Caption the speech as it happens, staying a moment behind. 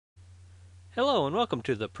Hello and welcome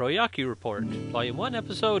to the Pro Yakyu Report, Volume 1,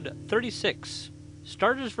 Episode 36,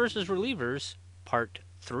 Starters vs. Relievers, Part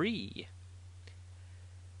 3.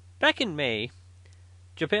 Back in May,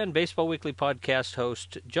 Japan Baseball Weekly podcast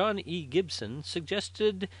host John E. Gibson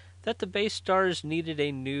suggested that the Bay Stars needed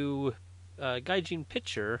a new gaijin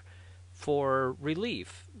pitcher for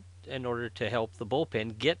relief in order to help the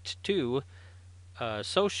bullpen get to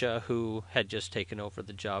Sosha, who had just taken over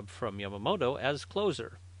the job from Yamamoto as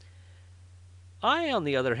closer. I, on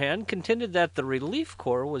the other hand, contended that the relief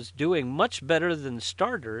corps was doing much better than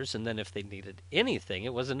starters, and then if they needed anything,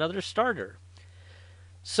 it was another starter.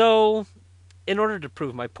 So, in order to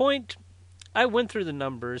prove my point, I went through the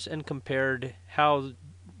numbers and compared how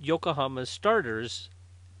Yokohama's starters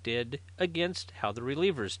did against how the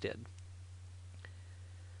relievers did.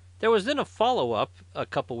 There was then a follow-up a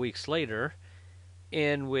couple weeks later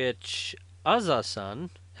in which Aza-san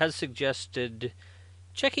has suggested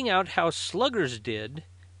checking out how sluggers did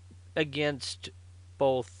against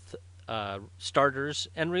both starters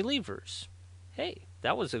and relievers. Hey,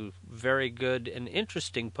 that was a very good and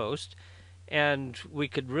interesting post, and we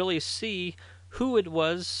could really see who it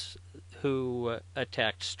was who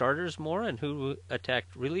attacked starters more and who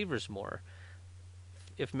attacked relievers more.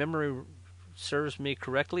 If memory serves me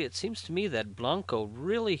correctly, it seems to me that Blanco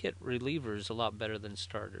really hit relievers a lot better than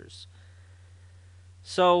starters.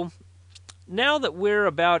 So, now that we're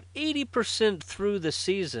about 80% through the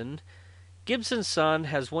season, Gibson-san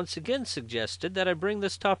has once again suggested that I bring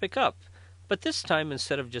this topic up, but this time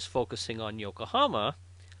instead of just focusing on Yokohama,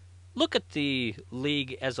 look at the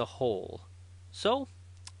league as a whole. So,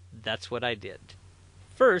 that's what I did.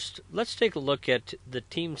 First, let's take a look at the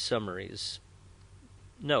team summaries.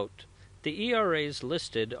 Note, the ERAs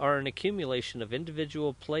listed are an accumulation of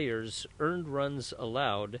individual players' earned runs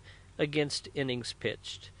allowed against innings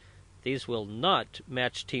pitched. These will not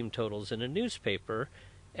match team totals in a newspaper,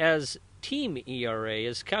 as team ERA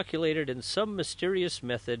is calculated in some mysterious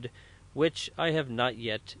method which I have not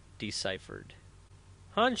yet deciphered.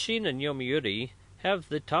 Hanshin and Yomiuri have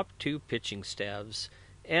the top two pitching staffs,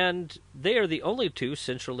 and they are the only two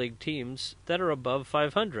Central League teams that are above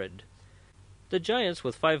 500. The Giants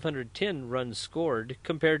with 510 runs scored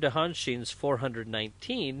compared to Hanshin's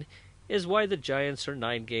 419 is why the Giants are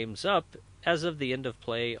 9 games up as of the end of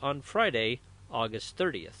play on Friday, August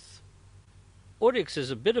 30th. Orix is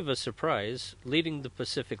a bit of a surprise, leading the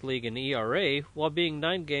Pacific League in ERA while being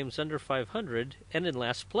 9 games under 500 and in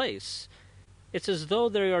last place. It's as though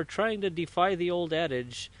they are trying to defy the old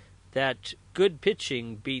adage that good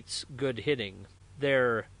pitching beats good hitting.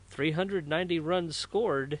 Their 390 runs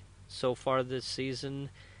scored so far this season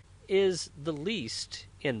is the least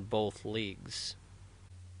in both leagues.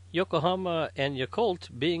 Yokohama and Yakult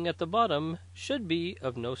being at the bottom should be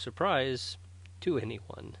of no surprise to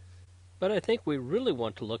anyone. But I think we really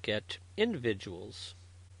want to look at individuals.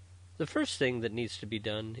 The first thing that needs to be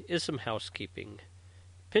done is some housekeeping.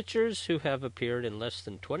 Pitchers who have appeared in less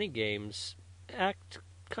than 20 games act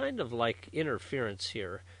kind of like interference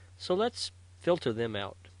here, so let's filter them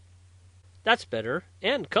out. That's better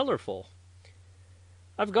and colorful.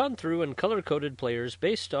 I've gone through and color-coded players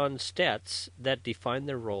based on stats that define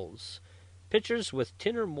their roles. Pitchers with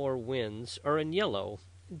 10 or more wins are in yellow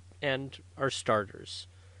and are starters.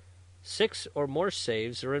 6 or more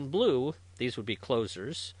saves are in blue, these would be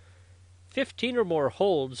closers. 15 or more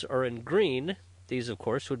holds are in green, these of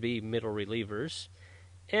course would be middle relievers.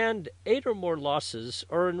 And 8 or more losses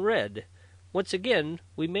are in red. Once again,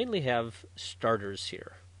 we mainly have starters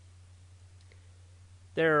here.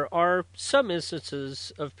 There are some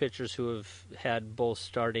instances of pitchers who have had both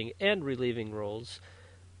starting and relieving roles,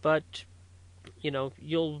 but,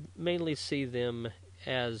 you'll mainly see them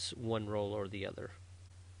as one role or the other.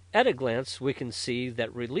 At a glance, we can see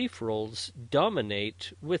that relief roles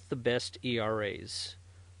dominate with the best ERAs.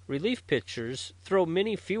 Relief pitchers throw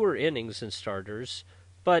many fewer innings than starters,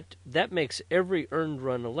 but that makes every earned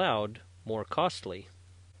run allowed more costly.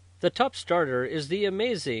 The top starter is the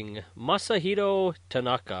amazing Masahiro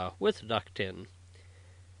Tanaka with Rakuten.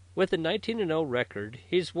 With a 19-0 record,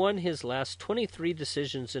 he's won his last 23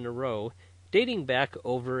 decisions in a row, dating back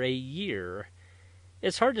over a year.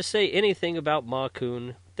 It's hard to say anything about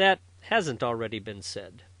Ma-kun that hasn't already been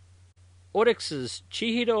said. Orix's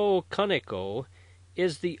Chihiro Kaneko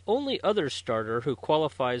is the only other starter who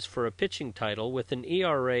qualifies for a pitching title with an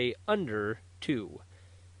ERA under 2.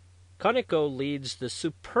 Kaneko leads the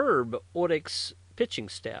superb Orix pitching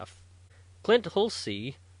staff. Clint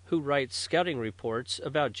Hulsey, who writes scouting reports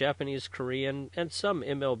about Japanese, Korean, and some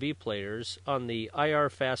MLB players on the IR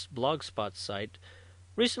Fast blogspot site,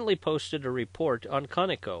 recently posted a report on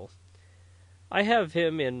Kaneko. I have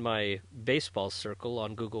him in my baseball circle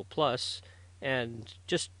on Google Plus, and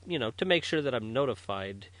just, to make sure that I'm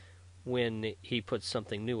notified when he puts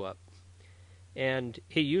something new up. And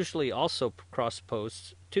he usually also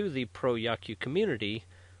cross-posts to the Pro Yakyu community,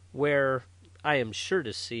 where I am sure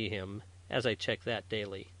to see him as I check that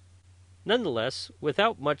daily. Nonetheless,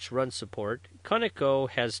 without much run support, Kaneko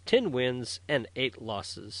has 10 wins and 8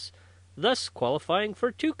 losses, thus qualifying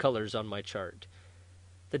for 2 colors on my chart.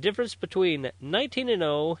 The difference between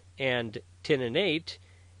 19-0 and 10-8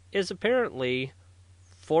 is apparently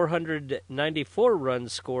 494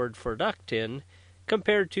 runs scored for Rakuten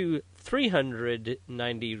compared to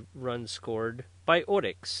 390 runs scored by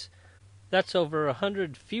Orix. That's over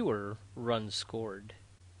 100 fewer runs scored.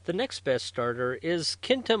 The next best starter is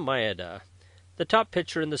Kenta Maeda, the top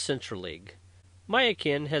pitcher in the Central League.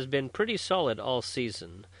 Ma-kun has been pretty solid all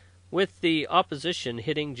season, with the opposition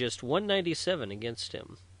hitting just 197 against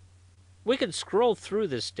him. We could scroll through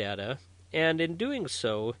this data, and in doing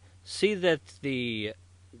so, see that the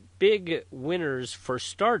big winners for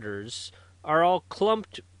starters are all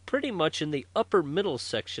clumped pretty much in the upper middle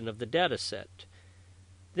section of the data set.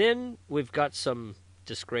 Then we've got some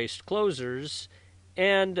disgraced closers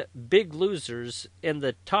and big losers in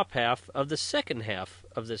the top half of the second half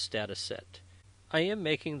of this data set. I am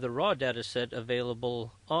making the raw data set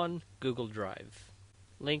available on Google Drive.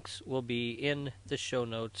 Links will be in the show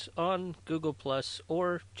notes on Google Plus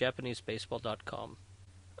or JapaneseBaseball.com.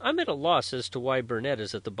 I'm at a loss as to why Burnett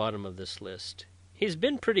is at the bottom of this list. He's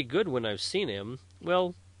been pretty good when I've seen him,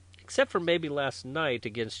 well, except for maybe last night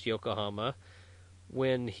against Yokohama,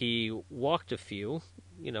 when he walked a few.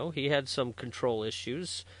 He had some control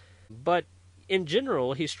issues, but in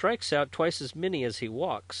general, he strikes out twice as many as he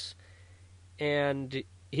walks, and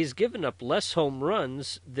he's given up less home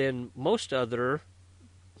runs than most other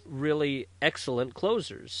really excellent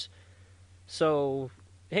closers. So,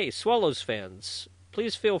 hey, Swallows fans,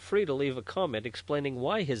 please feel free to leave a comment explaining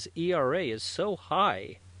why his ERA is so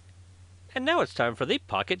high. And now it's time for the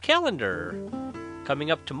Pocket Calendar.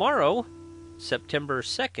 Coming up tomorrow, September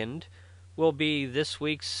 2nd, will be this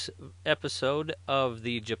week's episode of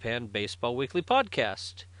the Japan Baseball Weekly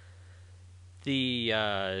Podcast. The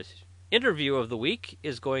interview of the week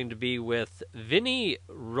is going to be with Vinny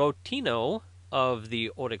Rottino of the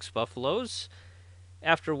Orix Buffaloes,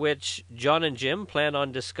 after which John and Jim plan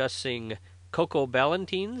on discussing Coco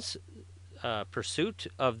Balentien's pursuit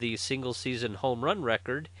of the single-season home run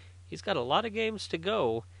record. He's got a lot of games to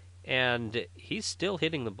go, and he's still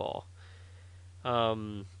hitting the ball.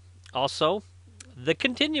 Also, the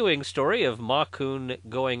continuing story of Ma-kun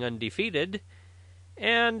going undefeated,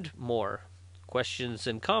 and more. Questions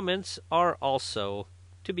and comments are also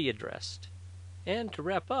to be addressed. And to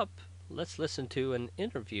wrap up, let's listen to an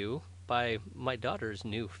interview by my daughter's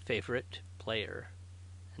new favorite player.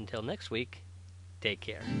 Until next week, take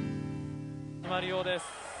care. 決まるようです。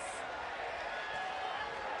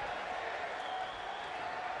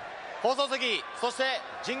放送席、そして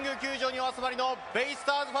神宮球場にお集まりのベイス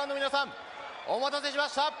ターズファンの皆さん、お待たせしま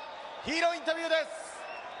した。ヒーローインタビューです。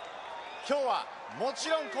今日はもち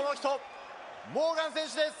ろんこの人、モーガン選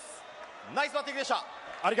手です。ナイスバッティングでした。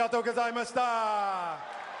ありがとうございました。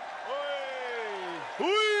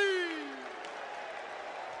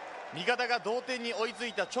味方が同点に追いつ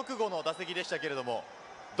いた直後の打席でしたけれども、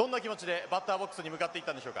どんな気持ちでバッターボックスに向かっていっ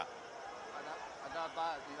たんでしょうか。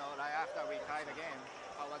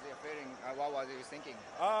What was you thinking?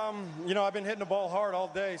 I've been hitting the ball hard all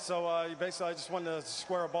day, so basically I just wanted to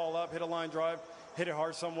square a ball up, hit a line drive, hit it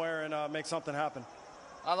hard somewhere, and make something happen.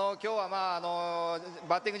 今日は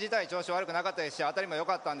バッティング自体調子悪くなかったですし、当たりも良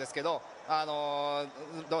かったんですけど、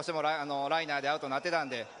どうしてもライナーでアウトになってたん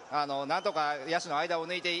で、なんとか野手の間を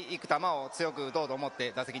抜いていく球を強く打とうと思っ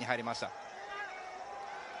て打席に入りました。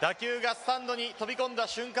打球がスタンドに飛び込んだ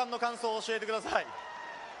瞬間の感想を教えてください。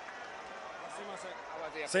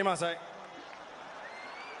すいません。How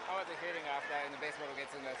was it feeling after in the baseball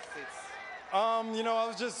gets in the seats? I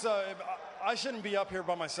was just I shouldn't be up here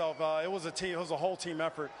by myself. It was a team. It was a whole team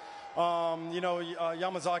effort.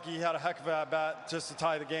 Yamazaki had a heck of a bat just to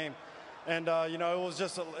tie the game, and it was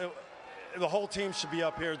just the whole team should be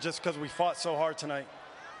up here just because we fought so hard tonight.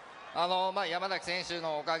 山崎選手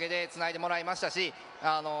のおかげでつないでもらいましたし、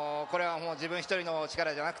これはもう自分一人の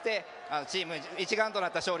力じゃなくてチーム一丸とな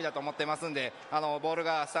った勝利だと思ってますんで、ボール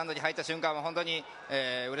がスタンドに入った瞬間は本当に、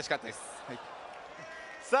嬉しかったです、はい。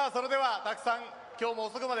さあそれではたくさん今日も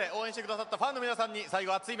遅くまで応援してくださったファンの皆さんに最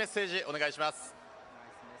後熱いメッセージお願いします。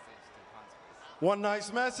 One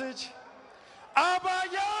nice message.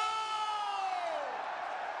 Abayo!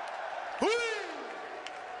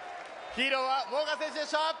 ヒーローはモーガン選手で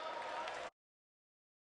した。